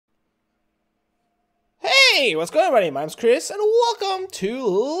Hey, what's going on, everybody? My name's Chris, and welcome to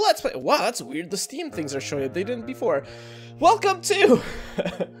Let's Play. Wow, that's weird. The Steam things are showing up. They didn't before. Welcome to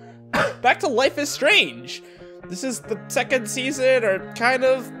back to Life is Strange. This is the second season, or kind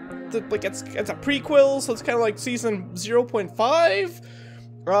of like it's a prequel, so it's kind of like season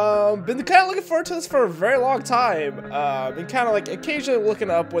 0.5. Been kind of looking forward to this for a very long time. Been kind of like occasionally looking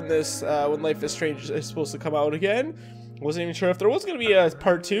up when this when Life is Strange is supposed to come out again. Wasn't even sure if there was going to be a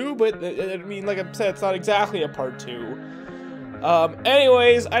part 2, but I mean, like I said, it's not exactly a part 2.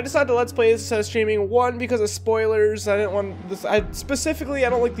 Anyways, I decided to Let's Play this instead of streaming. One, because of spoilers. I didn't want this. Specifically,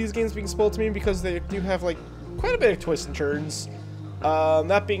 I don't like these games being spoiled to me because they do have like quite a bit of twists and turns.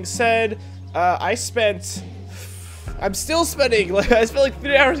 That being said, I'm still spending. Like, I spent like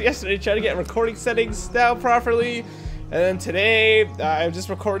 3 hours yesterday trying to get recording settings down properly. And then today, I just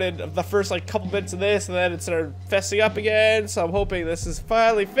recorded the first like couple bits of this, and then it started fessing up again. So I'm hoping this is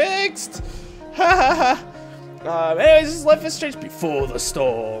finally fixed. Anyways, this is Life is Strange Before the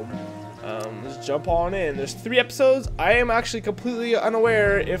Storm. Let's jump on in. There's 3 episodes. I am actually completely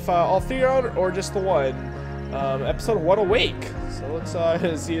unaware if all 3 are on or just the one. Episode 1, Awake. So let's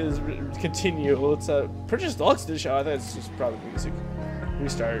see this continue. Let's purchase Deluxe Edition. I think it's just probably music.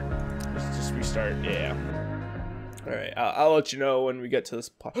 Restart. Let's just restart. Yeah. All right, I'll let you know when we get to this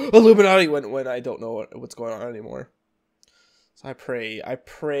part. Illuminati when I don't know what's going on anymore. So I pray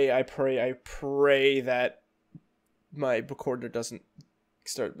that my recorder doesn't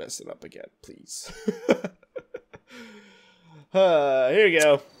start messing up again, please. Here we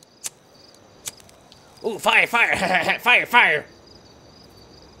go. Ooh, fire, fire, fire, fire.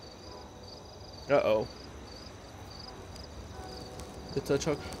 Uh-oh. It's a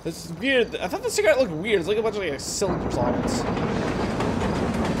choke. This is weird. I thought the cigarette looked weird. It's like a bunch of like cylinders on it.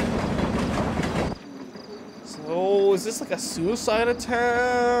 So, is this like a suicide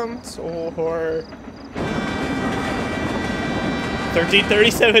attempt or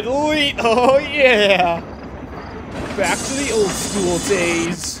 1337 elite? Oh yeah! Back to the old school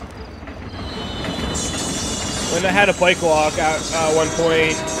days when I had a bike walk at one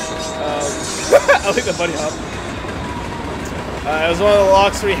point. I like the bunny hop. It was one of the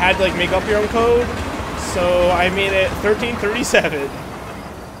locks where you had to like make up your own code, so I made it 1337.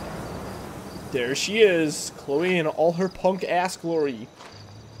 There she is, Chloe in all her punk ass glory.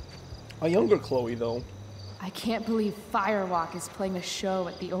 A younger Chloe though. I can't believe Firewalk is playing a show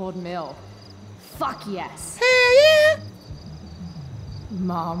at the old mill. Fuck yes. Hell yeah!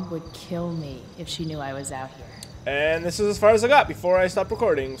 Mom would kill me if she knew I was out here. And this is as far as I got before I stopped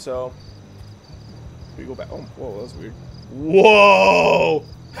recording, so we go back. Oh, whoa, that was weird. Whoa!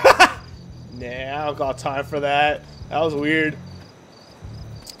 Nah, I don't got time for that. That was weird.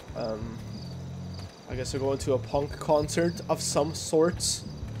 I guess we're going to a punk concert of some sorts.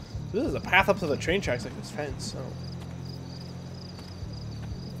 This is a path up to the train tracks, like this fence. Oh.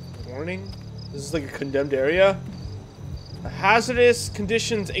 Warning. This is like a condemned area. Hazardous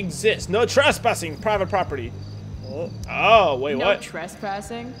conditions exist. No trespassing private property. Oh, wait, what? No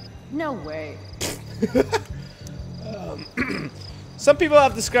trespassing? No way. Some people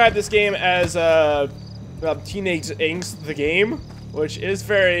have described this game as teenage angst, the game, which is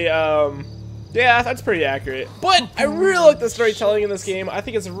very yeah, that's pretty accurate. But I really like the storytelling in this game. I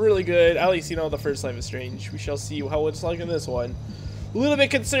think it's really good. At least, you know, the first Life is Strange. We shall see how it's like in this one. A little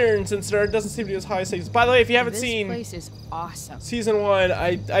bit concerned since there doesn't seem to be as high stakes. By the way, if you haven't seen this place is awesome. Season 1,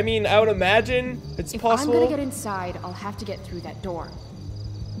 I mean, I would imagine it's possible. If I'm gonna get inside, I'll have to get through that door.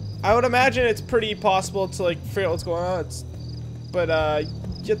 I would imagine it's pretty possible to like figure out what's going on. But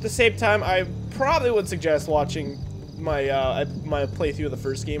at the same time, I probably would suggest watching my my playthrough of the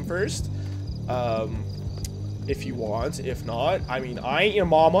first game first, if you want. If not, I mean, I ain't your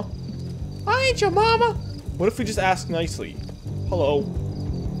mama. I ain't your mama. What if we just ask nicely? Hello.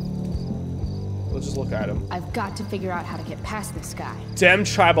 We'll just look at him. I've got to figure out how to get past this guy. Damn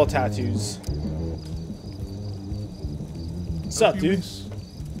tribal tattoos. What's up, dude?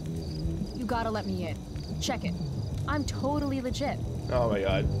 You gotta let me in. Check it. I'm totally legit. Oh my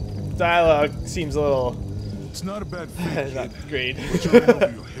god. Dialogue seems a little... It's not a bad thing, not great. But you're over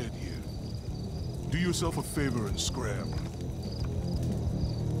your head here. Do yourself a favor and scram.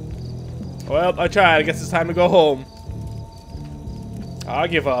 Well, I tried. I guess it's time to go home. I'll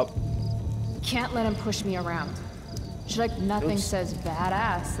give up. Can't let him push me around. Like nothing says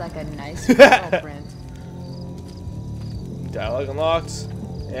badass like a nice print. Dialogue unlocked.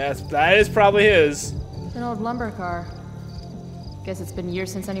 Yes, that is probably his. An old lumber car. Guess it's been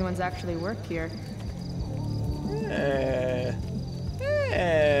years since anyone's actually worked here. I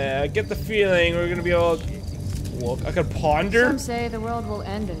get the feeling we're gonna be able to... Look, I could ponder? Some say the world will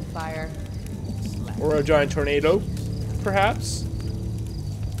end in fire. Or a giant tornado, perhaps?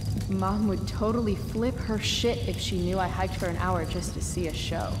 Mom would totally flip her shit if she knew I hiked for an hour just to see a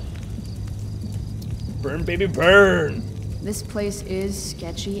show. Burn, baby, burn! This place is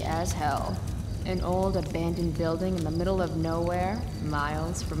sketchy as hell. An old abandoned building in the middle of nowhere,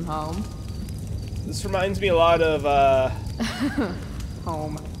 miles from home. This reminds me a lot of,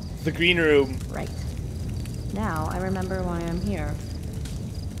 Home. The Green Room. Right. Now I remember why I'm here.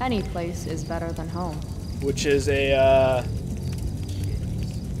 Any place is better than home. Which is a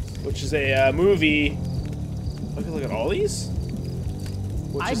movie. Look at all these?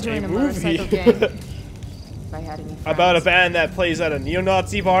 Which I'd is join a movie motorcycle gang if I had any friends. about a band that plays at a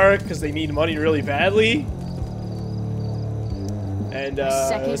neo-Nazi bar because they need money really badly. And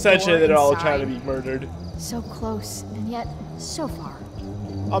essentially they're all trying to be murdered. So close, and yet so far.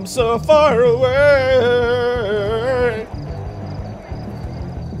 I'm so far away.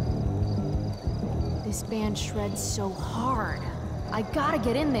 This band shreds so hard. I gotta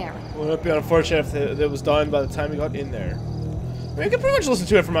get in there. Well, it'd be unfortunate if it was done by the time we got in there. I mean, we could pretty much listen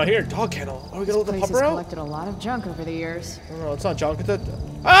to it from out here. Dog kennel. Are we gonna let the Place pupper has out? collected a lot of junk over the years. No, it's not junk. It's a...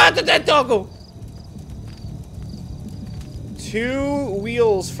 Ah, the dead doggo! 2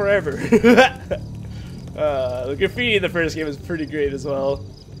 wheels forever. The graffiti in the first game is pretty great as well.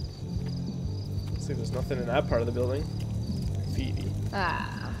 Looks like there's nothing in that part of the building. Graffiti.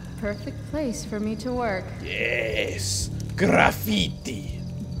 Ah, perfect place for me to work. Yes! Graffiti!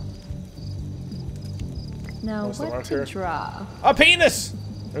 Now What's the what marker? to draw? A penis!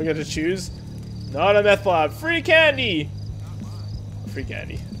 Are we gonna choose? Not a meth lab. Free candy! Free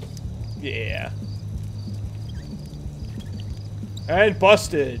candy. Yeah. And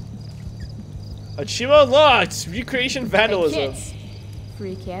busted. Achievement unlocked! Recreation vandalism. Hey kids,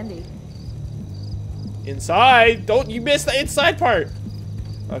 free candy. Inside! Don't you miss the inside part!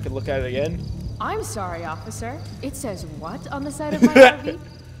 I can look at it again. I'm sorry, officer. It says what on the side of my RV?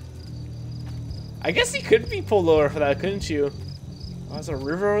 I guess you could be pulled over for that, couldn't you? Oh, there's a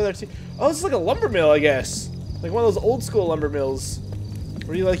river over there too. Oh, this is like a lumber mill, I guess. Like one of those old school lumber mills.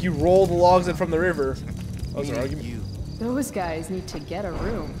 Where you roll the logs in from the river. That was an argument. Those guys need to get a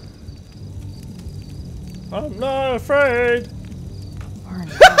room. I'm not afraid. Or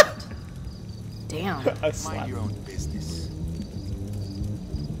not. Damn. I slapped. Mind your own business.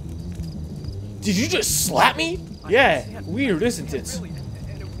 Did you just slap me? Yeah, weird, isn't it?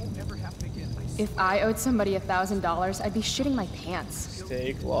 If I owed somebody $1,000, I'd be shitting my pants.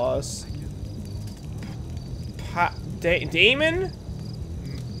 Mistake, loss. Damon?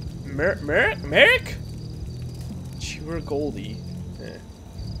 Merrick? Chewer Goldie. Eh.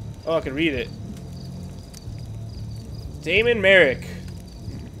 Oh, I can read it. Damon Merrick.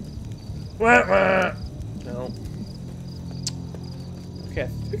 No. Okay,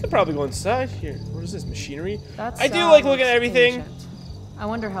 we could probably go inside here. What is this, machinery? That I do sound like looking at looks everything. ancient. I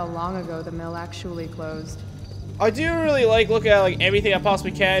wonder how long ago the mill actually closed. I do really like looking at everything I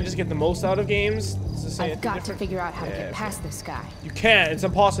possibly can, just get the most out of games. Does this say I've anything got to different? figure out how to Yeah, get past this guy. You can't. It's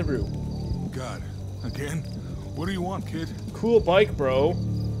impossible. God, again? What do you want, kid? Cool bike, bro.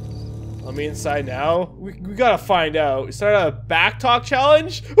 Let me inside now. We gotta find out. We started a back talk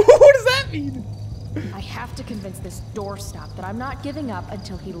challenge? What does that mean? I have to convince this doorstop that I'm not giving up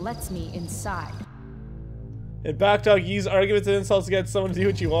until he lets me inside. In back talk, use arguments and insults to get someone to do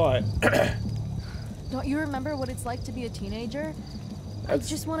what you want. Don't you remember what it's like to be a teenager? I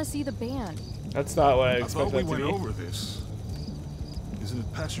just want to see the band. That's not what I I expected thought we that to went be. over this. Isn't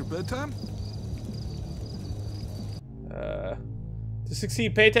it past your bedtime? To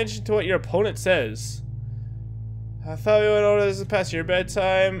succeed, pay attention to what your opponent says. I thought we went over this is past your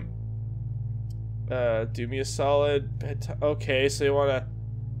bedtime. Do me a solid bedtime. Okay, so you wanna...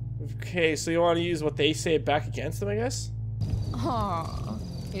 Okay, so you wanna use what they say back against them, I guess? Aw,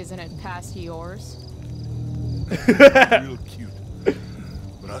 isn't it past yours? Real cute.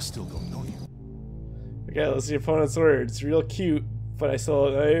 But I still don't know you. Okay, let's see your opponent's words. Real cute, but I still...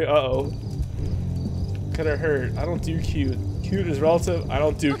 Uh-oh. Coulda hurt. I don't do cute. Cute is relative. I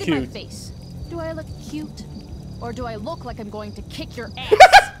don't do Look cute. at my face. Do I look cute? Or do I look like I'm going to kick your ass?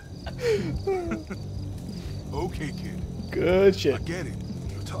 Okay, kid. Good I shit. get it.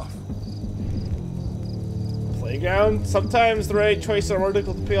 You're tough. Playground? Sometimes the right choice of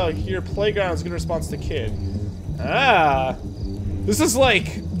article to pick out here. Playground is a good response to kid. Ah. This is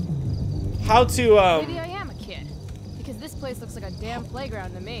like... How to, Maybe I am a kid. Because this place looks like a damn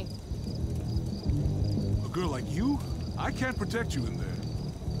playground to me. A girl like you? I can't protect you in there.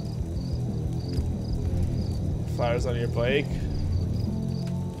 Flowers on your bike.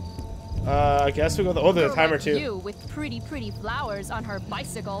 I guess we go. Oh, there's a timer like too. You with pretty flowers on her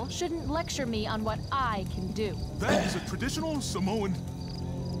bicycle shouldn't lecture me on what I can do. That is a traditional Samoan.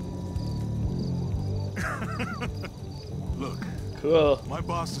 Look, Cool. my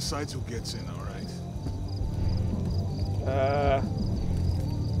boss decides who gets in, all right?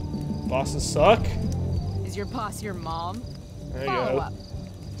 Bosses suck. Is your boss your mom? There you Follow go. up.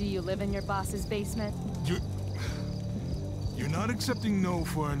 Do you live in your boss's basement? You're not accepting no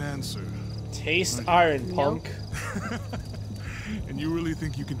for an answer. Taste iron, punk. And you really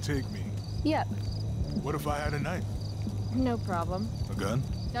think you can take me? Yep. What if I had a knife? No problem. A gun?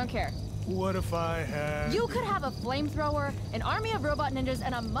 Don't care. What if I had... You could have a flamethrower, an army of robot ninjas,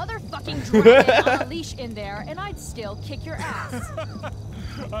 and a motherfucking dragon on a leash in there, and I'd still kick your ass.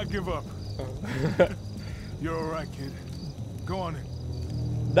 I give up. You're all right, kid. Go on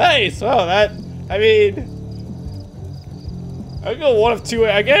in. Nice. Well, that. I mean, I go one of two.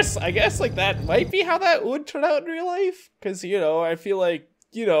 I guess like that might be how that would turn out in real life. Because I feel like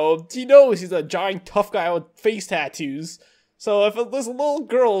he knows he's a giant tough guy with face tattoos. So if this little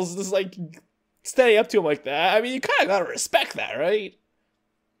girl's just like standing up to him like that, I mean, you kind of gotta respect that, right?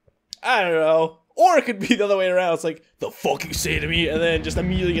 I don't know. Or it could be the other way around. It's like, the fuck you say to me, and then just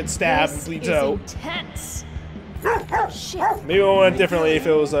immediately get stabbed and bleeds out. Intense. Shit. Maybe I went differently if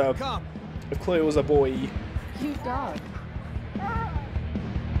it was if Chloe was a boy. Cute dog.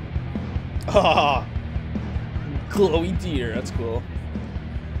 Ah, glowy deer. That's cool.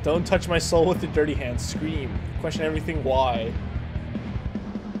 Don't touch my soul with your dirty hands. Scream. Question everything. Why?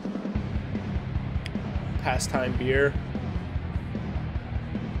 Pastime beer.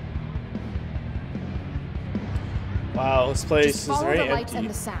 Wow, this place Just is follow very the lights empty. and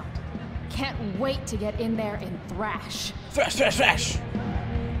the sound. Can't wait to get in there and thrash. Thrash, thrash, thrash!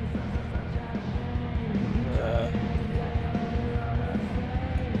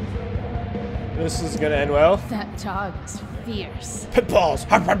 This is gonna end well. That dog is fierce. Pitballs!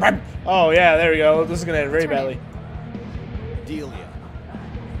 Oh yeah, there we go. This is gonna end very Turn badly. Delia.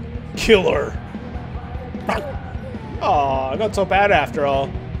 Killer! Aw, not so bad after all.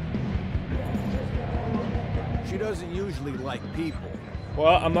 She doesn't usually like people.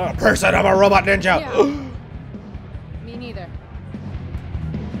 Well, I'm not a person, I'm a robot ninja! Yeah. Me neither.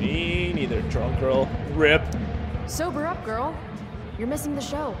 Me neither, drunk girl. Rip. Sober up, girl. You're missing the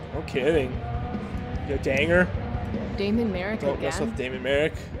show. No kidding. You danger. Damon Merrick Don't mess again. with Damon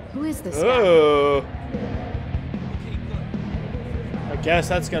Merrick. Who is this guy? Oh. I guess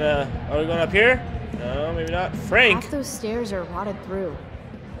that's gonna... Are we going up here? No, maybe not. Frank! Half those stairs are rotted through.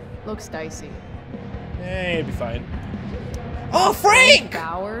 Looks dicey. Hey, it'll be fine. Oh, Frank!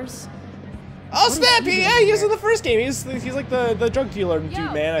 Bowers? Oh, is snap! he Yeah, doing he was in here? the first game. He's like the drug dealer dude,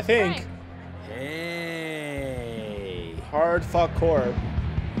 Yo, man, I think. Frank. Hey. Hard fuck core.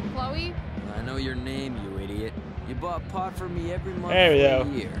 Chloe? I know your name, you idiot. You bought pot for me every month There we for go.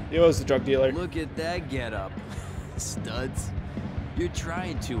 a year. He was the drug dealer. Look at that getup. Studs. You're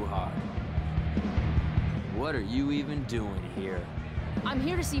trying too hard. What are you even doing here? I'm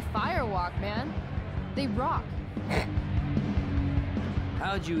here to see Firewalk, man. They rock.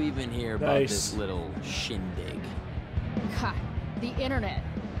 How'd you even hear about Nice. this little shindig? Ha, the internet.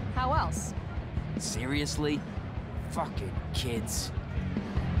 How else? Seriously? Fucking kids.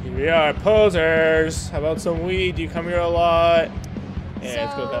 Here we are, posers. How about some weed? Do you come here a lot? Yeah,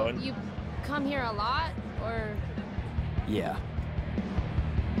 let's go with that one. You come here a lot, or Yeah.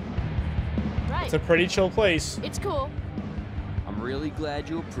 right? It's a pretty chill place. It's cool. I'm really glad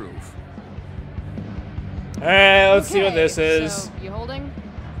you approve. Alright, let's see what Okay, this is. So, you holding?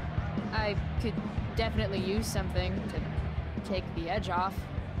 I could definitely use something to take the edge off.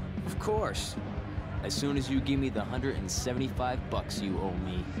 Of course. As soon as you give me the $175 you owe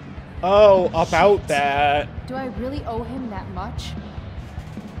me. Oh, about that. Do I really owe him that much?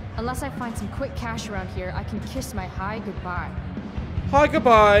 Unless I find some quick cash around here, I can kiss my high goodbye. Hi,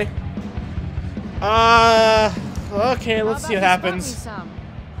 goodbye. Okay, let's see what How about you happens. spot me some?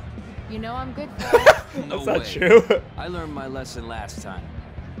 You know I'm good for it. That's No not way. true. I learned my lesson last time.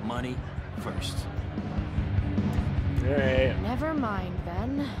 Money first. Alright. Never mind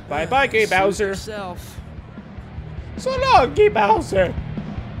then. Bye bye, Gay Suit Bowser. yourself. So long, Gay Bowser.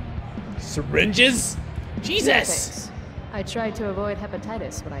 Syringes? Jesus! Thanks. I try to avoid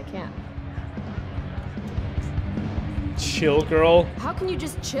hepatitis when I can. Chill, girl. How can you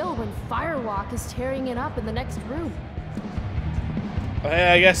just chill when Firewalk is tearing it up in the next room?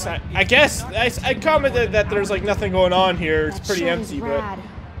 I guess I commented that there's like nothing going on here. It's That pretty shirt is empty, but rad.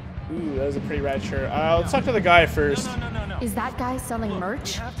 ooh, that was a pretty rad shirt. Let's talk to the guy first. No. Is that guy selling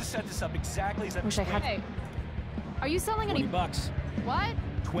merch? We have to set this up exactly as I Wish I had. Hey, are you selling any? $20. What?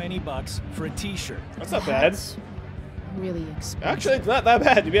 $20 for a t-shirt. That's not bad. Really expensive. Actually, it's not that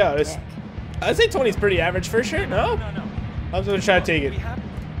bad, to be honest. Dick. I'd say 20 is pretty average for a shirt, no? No. I'm gonna try to take it. We have-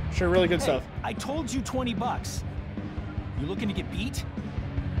 Sure, really good Hey, stuff. I told you $20. You looking to get beat?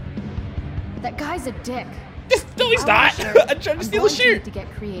 That guy's a dick. No, he's I not. want a shirt. I'm trying to I'm steal a going to need shirt. to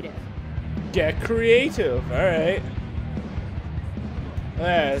get creative. Get creative. All right.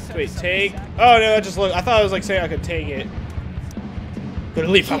 Wait, take. Oh no, just look. I thought I was like saying I could take it. Gonna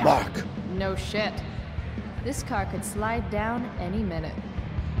leave a mark. No shit. This car could slide down any minute.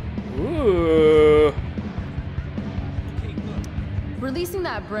 Ooh. Okay, look. Releasing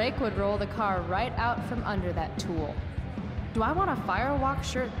that brake would roll the car right out from under that tool. Do I want a firewalk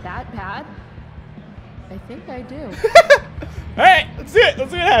shirt that bad? I think I do. All right, let's do it.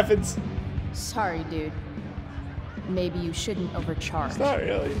 Let's see what happens. Sorry, dude. Maybe you shouldn't overcharge. It's not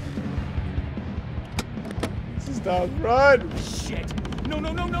really. This is dumb. Run. Shit. No.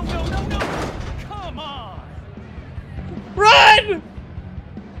 Come on. Run.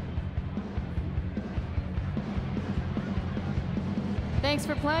 Thanks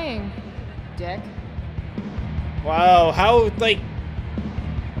for playing, dick. Wow. How like?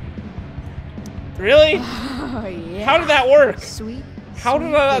 Really? Oh yeah. How did that work? Sweet. How sweet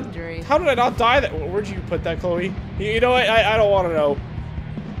did I not? victory. How did I not die? That where'd you put that, Chloe? You know what? I don't want to know.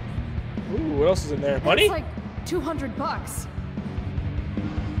 Ooh, what else is in there? Money? It's like $200.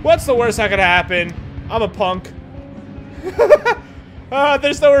 What's the worst that could happen? I'm a punk.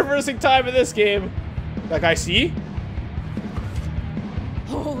 There's no reversing time in this game. Like I see.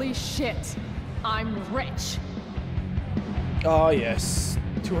 Holy shit. I'm rich. Oh yes,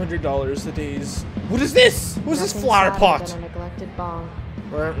 $200 a days. What is this? What is this Nothing flower sadder pot? than a neglected bong.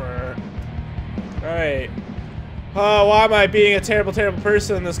 Alright. Oh, why am I being a terrible, terrible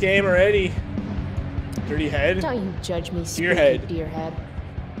person in this game already? Dirty head. Don't you judge me, spooky Deerhead. deerhead.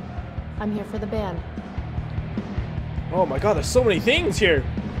 I'm here for the band. Oh my god, there's so many things here.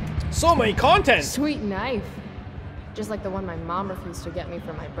 So many content. Sweet knife. Just like the one my mom refused to get me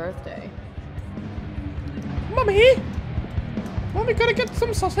for my birthday. Mommy? Mommy, gotta get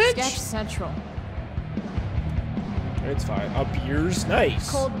some sausage? Sketch Central. It's fine. Beer's nice.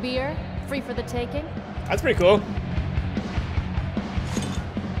 Cold beer, free for the taking. That's pretty cool.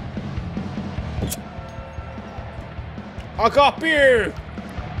 I got beer.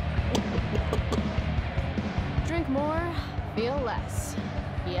 Drink more, feel less.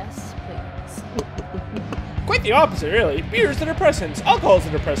 Yes, please. Quite the opposite, really. Beer's the depressants. Alcohol's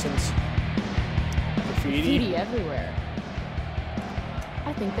the depressants. Graffiti. Graffiti everywhere.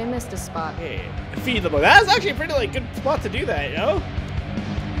 I think they missed a spot. Yeah. Feed them. That's actually a pretty like good spot to do that, you know?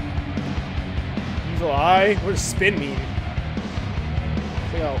 Evil eye. What does spin mean?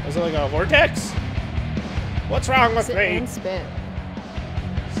 Is it like a vortex? What's wrong with Sit me? and spin.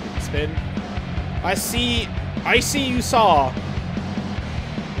 Spin. I see you saw.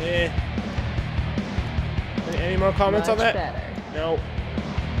 Eh. Any more comments on Much that? better. No.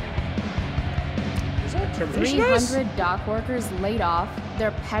 Is that termination notice? 300 dock workers laid off,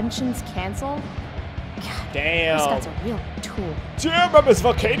 their pensions canceled. God, Damn. this guy's a real tool. Dear members of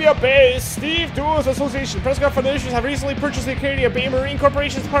Arcadia Bay Steve Duels Association, Prescott Foundations have recently purchased the Arcadia Bay Marine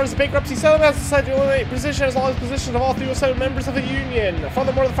Corporation as part of the bankruptcy settlement. Has decided to eliminate position as long as positions of all 307 members of the union.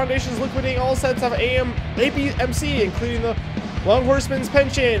 Furthermore, the foundation is liquidating all sets of APMC, including the Long Horseman's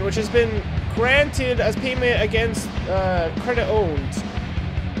pension, which has been granted as payment against credit owned.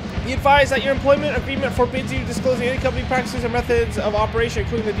 Be advised that your employment agreement forbids you disclosing any company practices or methods of operation,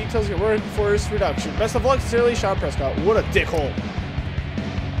 including the details of your workforce reduction. Best of luck, sincerely, Sean Prescott. What a dickhole.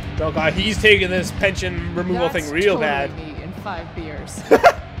 Oh god, he's taking this pension removal That's thing real totally bad. me in 5 beers.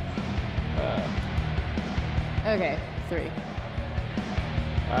 Okay, 3.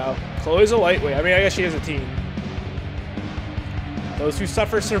 Wow. Chloe's a lightweight. I mean, I guess she is a teen. Those who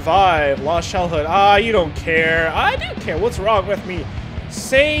suffer survive. Lost childhood. Ah, you don't care. I do care. What's wrong with me?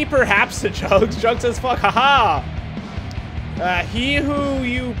 Say perhaps to Jugs. Jugs says fuck. Haha. He who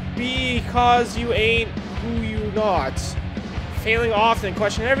you be cause you ain't who you not. Failing often.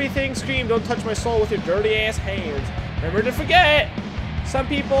 Question everything. Scream. Don't touch my soul with your dirty ass hands. Remember to forget. Some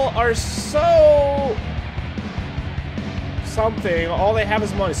people are so... something. All they have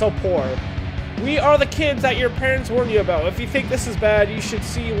is money. So poor. We are the kids that your parents warned you about. If you think this is bad, you should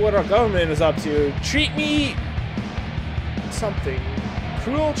see what our government is up to. Treat me... something.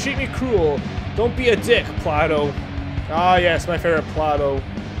 Cruel? Treat me cruel. Don't be a dick, Plato. Ah, yes, my favorite Plato.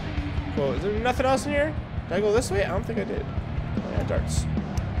 Cool. Is there nothing else in here? Did I go this way? I don't think I did. Oh, yeah, darts.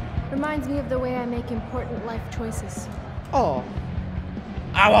 Reminds me of the way I make important life choices. Oh.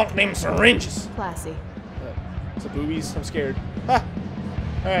 I want them syringes. Classy. It's a boobies. I'm scared. Ha!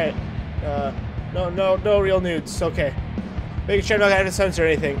 Alright. No real nudes. Okay. Making sure I don't have to censor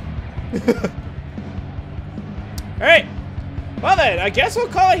anything. Alright. Well then, I guess we'll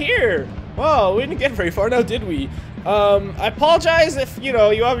call it here. Well, we didn't get very far now, did we? I apologize if, you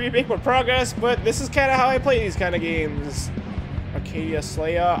know, you want me to make more progress, but this is kind of how I play these kind of games. Arcadia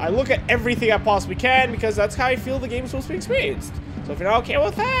Slaya. I look at everything I possibly can because that's how I feel the game's supposed to be experienced. So if you're not okay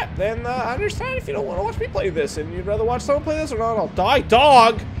with that, then I understand if you don't want to watch me play this and you'd rather watch someone play this or not. I'll die.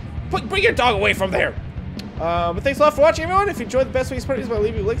 Dog! Bring your dog away from there! But thanks a lot for watching, everyone. If you enjoyed, the best way to support me is by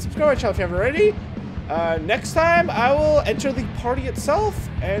leaving a like, subscribe to my channel if you haven't already. Next time, I will enter the party itself,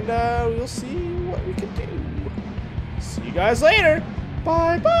 and we'll see what we can do. See you guys later.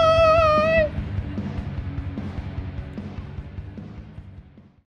 Bye-bye!